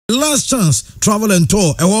last chance travel and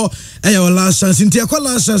tour ewo last chance nti akwa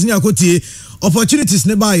last chance ni akotie opportunities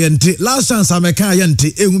ne ba yente last chance ameka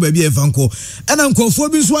yente ehu ba bi efanko ena nkofo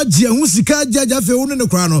bi so agye hu sika jaja fe wo ne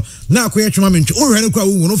kra no na akoye twema mentwe wo hwe ne kra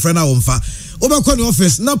wo no frɛ na wo mfa obekɔ ne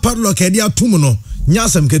office na padlock edi atum no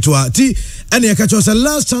nyasem ketwa ti ene yakacho say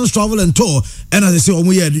last chance travel and tour and as I say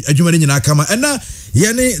omu ye adwuma nyina kama ena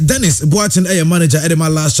ye ne Dennis Boatin manager edema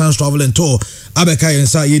last chance travel and tour abeka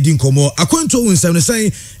yensa ye din komo akonto unsem ne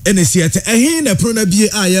say ene siete ehin na pro na bie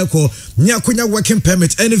ayeko nyakonya working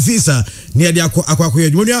permit ene visa ne de akwa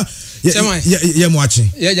adwuma ye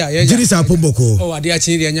moachi ye Jidisa Apoboko oh ade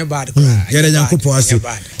achi de nya bad ye de nyakopo ase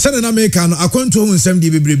say na America no akonto unsem di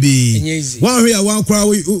bebrebe wan hwe a wan kra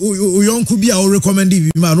uyonku bia o recommend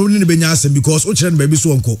bi ma no ne benya asem because o kire no ba bi so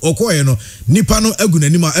onko okoye no nipa no agu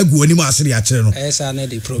nanima agu anima asere a kire no esa na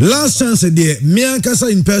the problem last chance de me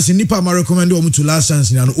ankasa in person nipa ma recommend o to last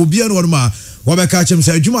chance na no obi no wo ma wo be ka chem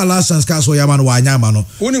say adwuma last chance ka so yama no wa anya ma no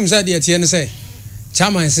wonim say de tie ne say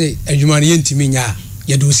chairman say adwuma no yentimi nya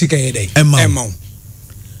ye do sika ye dey emma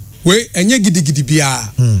we enye gidigidi bia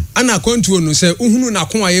ana kontuo no say uhunu na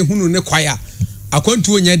ko aye hunu ne kwaya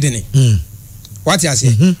akontuo nya dene what you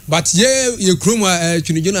say but ye kroma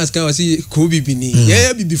Tuni Jonas ka wasi ko bibini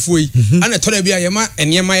ye bibifoi ana tore bia ye ma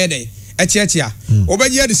enema ye dey echiechia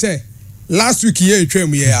obeje de say last week ye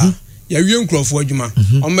twam ye a ya wie nkrofo adwuma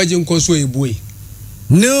omeje nkoso ebuoi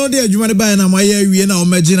no de adwuma de bae na ma ye wie na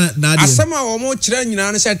omeje na de asema wo mo kire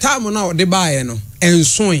nyina no say time na de bae no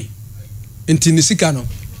ensoe enti ni sika no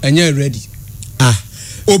enye ready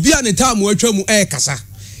obi a ne time atwam kasa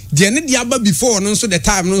de ne de aba before no so the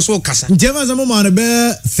time no so kasa njema za mo ma no be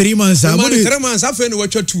 3 months am 3 months afa ne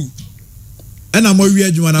watwa 2 ena mo wie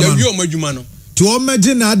adwuma na ma ya wie o madwuma no to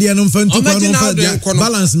omeje na de no mfa ntu kwa no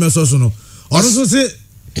balance meso so no ono so se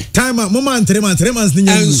time mo ma 3 months ni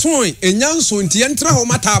nyangu enso enyanso nti entra ho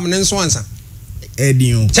matam ne nso ansa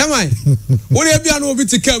edion chamai wo re bia no obi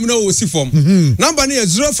tikam na wo si form number ne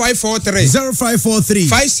 0543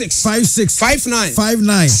 56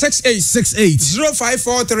 59 68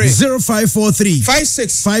 0543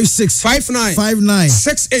 56 59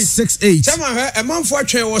 68 chamai e manfo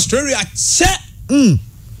atwen Australia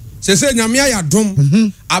che se nyamia ya dom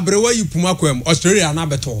abrewa yipuma kwam Australia na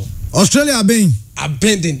beto Australia been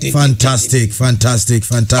abandoned fantastic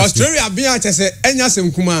Australia been a say enya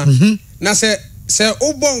sem kuma na say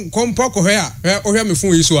obon kompo ko he a ohwe me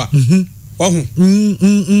fun yiso a wahu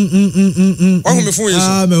me fun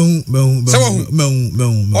yiso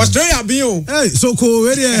mehu Australia been o hey so ko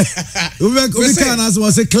we there we can as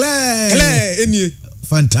was a clear enie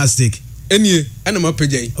fantastic enie ana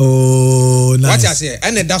mapejai oh nice what you say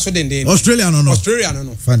ana da so den Australia no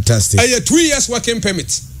fantastic 2 years working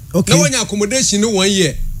permit okay no one accommodation no 1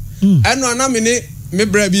 year eno ana me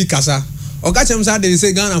bra bi kasa o ka chem sa de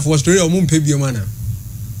say Ghana for Australia o mu mpe bi mana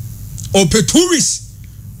o pe tourist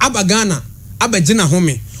aba Ghana aba gina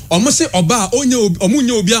home o mo se oba onye o mu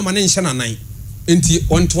nya obi ama ne nhye nanan enti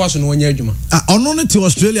on to aso no onye adwuma ono ne to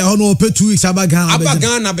Australia ho no o pe 2 weeks aba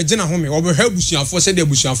Ghana aba gina home o be habusuafo se de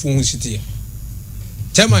abusuafo ho sitie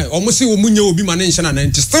chema o mo se o mu nya obi ma ne nhye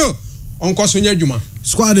nanan enti still on kwaso nya adwuma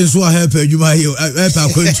squad is so help adwuma here help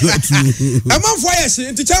akontu amam for yes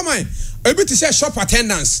enti chema e bi ti say shop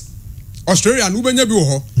attendance Australia no benya bi wo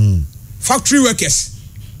ho factory workers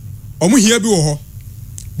omo hia bi wo ho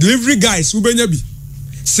delivery guys wo benya bi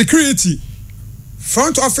security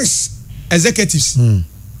front office executives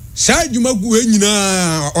sa djuma gu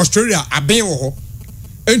nyina Australia aben wo ho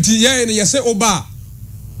enti ye ne yese oba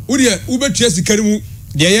wo de wo betua sikari mu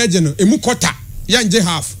de ye je no emu quarter ya nje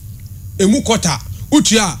half emu quarter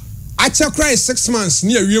utua acha cry 6 months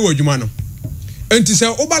ni awie wa djuma no enti se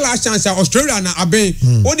oba last chance Australia na aben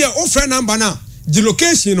o de o friend number na the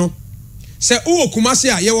location no se o Kumasi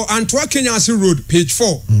a ye wo Antoa Kenyasi Road page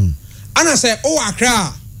 4 ana se o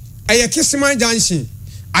Accra eye Kisiman Junction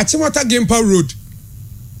Achimota Gampa Road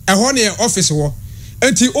e ho ne office wo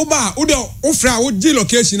enti oba o de o fra o di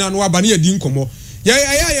location na no aba na yedi nkomo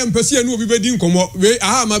ya mpesi anu obi bedi nkomo we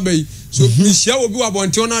aha mabai so mi hia obi wa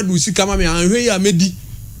bonte ona do sika ma me anhwe ya medi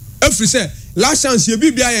afri se last chance ye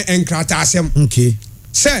bibia ye enkrata asem okay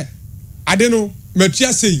say ade no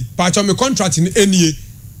matua sei pa me contract ni enie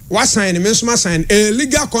wa sign me so ma sign a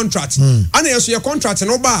legal contract ana yeso ye contract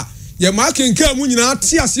no ba ye ma kenka mu nyina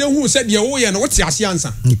te ase hu se de wo ye no wote ase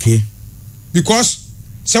ansa okay because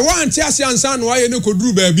se wa anti ase ansa no wa ye ne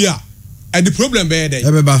koduru ba bia e the problem be dey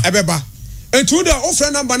ebeba entu de o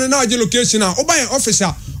friend number na age location a oba ye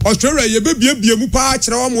officer Australia ye bebie mu pa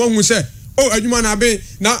kire wa mo hu se oh adwuma na be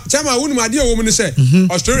na chama wonu ma de wo mu ne se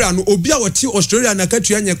Australia no obi a woti Australia na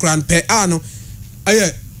katua nye kran pe a no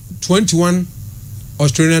aye 21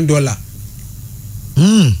 Australian dollar.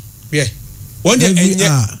 Yeah. One day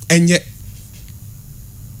enye.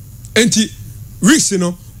 Enti weeks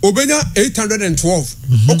obenya 812.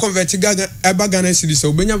 O convert Ghana cedis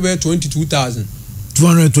obenya be 22,000.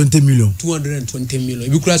 220 million. 220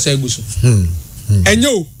 million. Ibi kura say guso.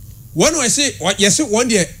 Enyo one we say yes one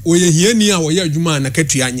day oye hiani a oye adwuma na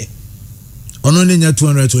katua nye. Ono ne nya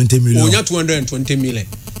 220 million. Onya 220 million.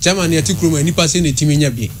 Chairman ya ti kroma nipa se ne timi nya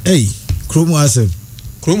bi. Hey, kroma asem.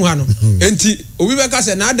 Kroma ha no. Enti obi be ka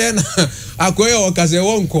se na de na akoye o ka se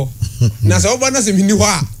wonko. Na se oba na se mini ho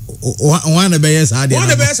a. One be yes ade.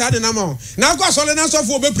 One be yes ade na ma. Na kwa sole na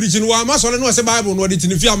sofo be preach no wa ma sole no se Bible no de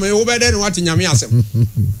tinifi am wo be de no wati nyame asem.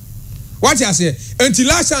 What you say? Until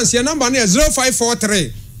last chance your number is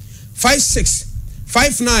 0543 56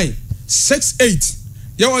 59 68.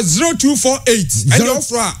 You was 0248 and your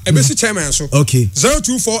fra a basic chairman so. Okay.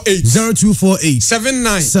 0248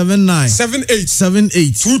 79 78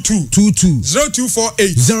 22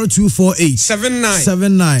 0248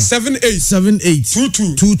 79 78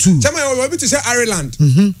 22. Chairman you will be to say Ireland.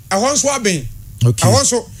 I want swabbing. Okay. I want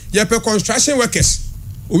so you pe construction workers.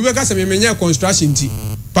 Obi be ka se me menya construction ti.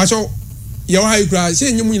 Pacho you high cry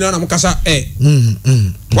say nyum nyina na mukasa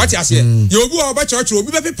what you say you obi oba church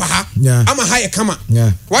obi be pepa ha ama high kama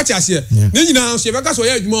what you say ne nyina so be ka so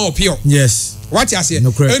ya adwuma opio yes what you say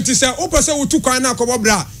enti say o pese wo tu kwan na akobo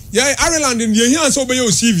bra ya Ireland ne hian so be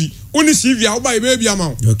your CV uni CV a wo ba be bia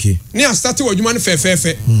ma okay ne a start adwuma ne fe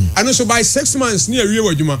and so by 6 months ne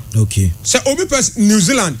awie adwuma okay say obi pese New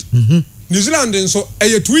Zealand New Zealand so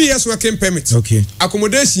 2 years working permit. Okay.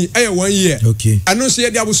 Accommodation 1 year. Okay. And no say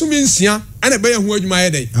they abusumi nsia and be hu adwuma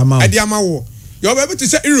ye dey. Ade amawo. You be able to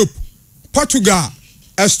say Europe, Portugal,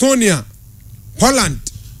 Estonia, Holland.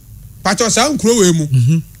 Pato san kuro we mu.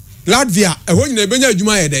 Latvia ho nyina be nya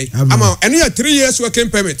adwuma ye dey. Ama eno ya 3 years working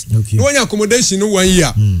permit. No one accommodation no 1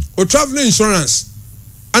 year. O travel insurance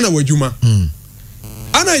ana wadwuma.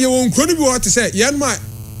 Ana ye won kuro ni bi what say ye ma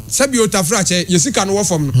sabi otafra che yesika no wo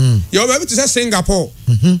fom no ye oba bi to say Singapore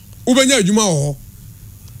ubenya adwuma ho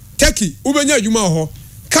Turkey ubenya adwuma ho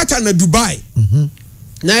Qatar na Dubai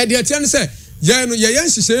na ye de tian say ye no ye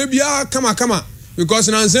nhise bia kama because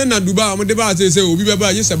na nsen na Dubai am de ba say obi be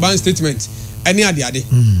ba yes a bank statement any ade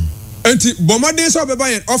enti bomade so be ba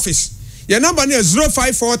in office your number is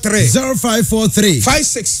 0543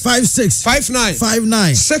 56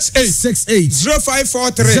 59 68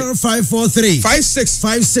 0543 56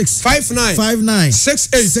 59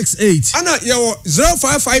 68 ana your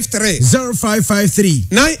 0553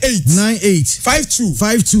 98 52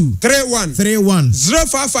 31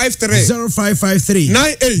 0553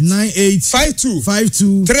 98 52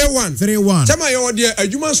 31 tell me your dear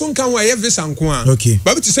adwuma so nkan wa ye visa nko a okay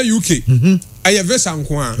ba bi to say UK aye visa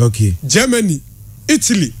nko a okay Germany,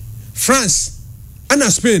 Italy, France, and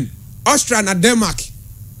Spain, Austria and Denmark,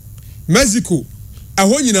 Mexico. A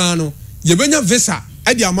whole nyina no, ye benya visa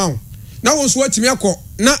at the amount. Now once what me akọ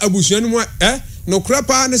na abusuan mu no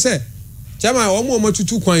krapa ne say. Chama omo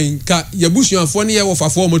matutu kwan ka ye busuanfo ne ye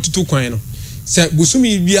wofafo matutu kwan no. Se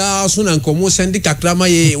busumi bia so na nkomo send kakrama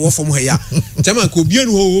ye wo fom ha ya. Chama ko bia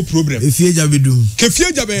no ho problem. Efie ja bedum. Ke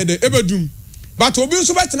fie ja be de ebedum. But obi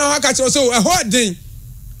nso betena ha ka che so den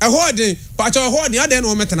a hoarding, but a hoarding, I don't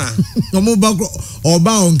know metana. No more back or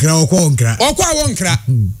bound cra or concra. Or qua won't crack.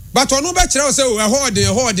 But on no better say a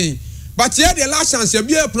hoarding. But yet the last chance you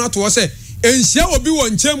be up not to say, and she will be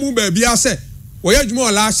one chemu baby. I say, we had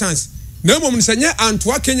more last chance. No moment say, and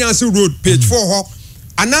to Kenya Road, page 4 ho.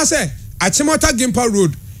 And I say, at Chimota Gimpa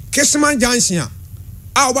Road, Kissman Jansia.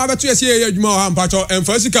 Our Baba to say, more Hampato and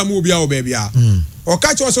first come move your baby. Or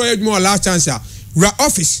catch also more last chance.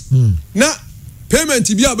 Office. Now,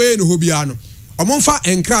 payment bi abaye no hobia no omonfa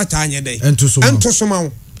enkrata anye dey ento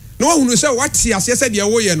soma no hunu se wati ase se de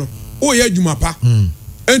wo ye no o ye adwuma pa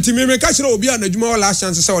enti me ka kire obi an adwuma wala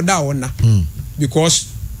chance se oda wo na because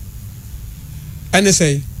ene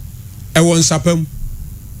say e won sapam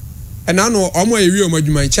ena no omo ewi o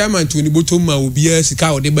madwuma chairman to ni botom ma obi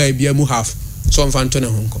sika ode ba bia mu half so mfa nto ne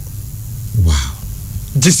honko wow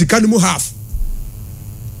jisika ni mu half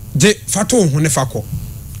je fato ho ne fako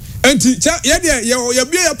enti ye de ye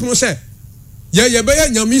bia ye pono se ye be ya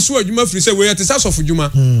nyame so adwuma firi se we ye tesa sofo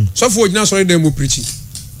dwuma sofo ogina so dem mo preach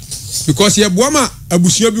because ye boama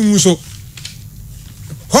abusua bi mu so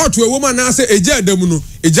hot we woman na se eja adamu no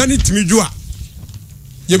eja ni timi dwo a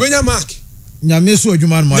ye benya mark nyame so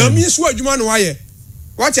adwuma no waye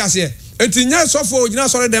what you say enti nya sofo ogina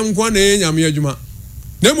so dem nko na nyame adwuma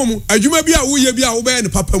na mom adwuma bi a wo ye bi a wo be ne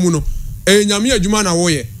papa mu no nyame adwuma na wo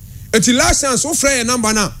ye enti last chance wo frɛ ye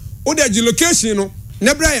number na o de location no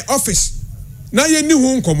nebra office na ye ni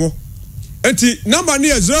hu nkomo enti number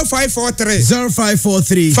near 0543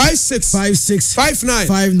 0543 56 56 59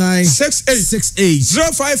 59 68 68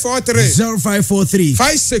 0543 0543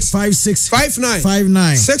 56 56 59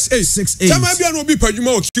 59 68 68 Chama bia no bi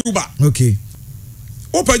padwuma o Cuba. Okay.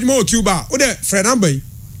 O padwuma o Cuba. O de Fred Ambay.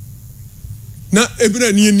 Na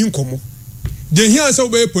ebina ni eni nkomo. De here say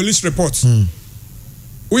we police report.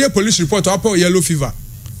 We police report up yellow fever.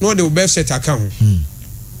 No de be set account.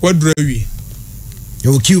 What brawi?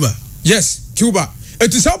 Yo Cuba. Yes, Cuba.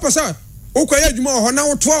 It is how person o koye adwuma ho na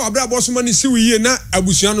wo to abra boss man si wiye na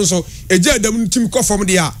abusua no so eja adam tim ko from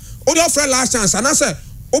dia. O de offer last chance and say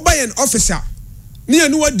o buy an officer. Ni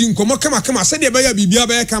anu wadi nkomo kama se de be ya bibia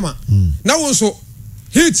be kama. Na wo so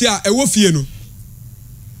hit ya ewo fie no.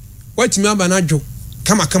 Watimi aba na dwo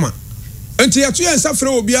kama. Enti ya to yensa frɛ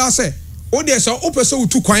obi a se o de so o pese o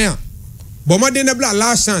tu kwan a. Bomade na bla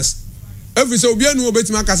last chance. Every so obi anu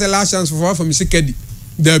obetimi aka say last chance for me sekedi.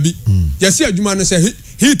 Dabi. Yesi adwuma no say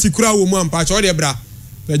hit kura wo mu ampa cho de bra.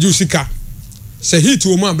 Ba ju sika. Say hit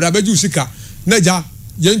wo mu ambra ba ju sika. Na ja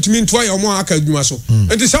yentumi nto ya mo aka adwuma so.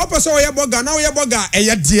 Enti say o pese o ye boga na o ye boga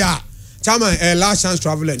eye dia. Chama last chance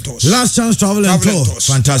travel and tours. Last chance travel and tours.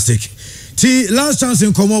 Fantastic. T last chance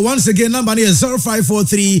in Como once again number is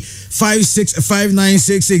 0543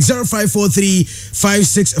 565966 0543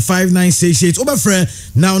 565968 over friend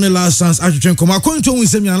now on the last chance atwetwen Como akonto hu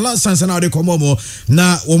nsem yan last chance na de Como mo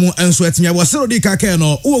na wo mo enso etimia wo sero di kaka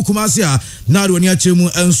no wo Kumasi a na de oni achemu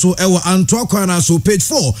enso e wo anto akwa na so page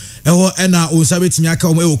 4 e wo e na o sabe timia ka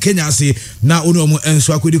wo e wo Kenya ase na oni mo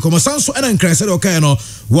enso akodi Como sanso e na nkran de okay no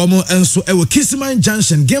wo mo enso e wo Kisiman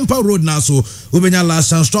Junction Gempa Road na so wo benya last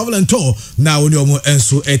chance travel and tour na oni omo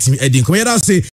enso etimi edin Como yada say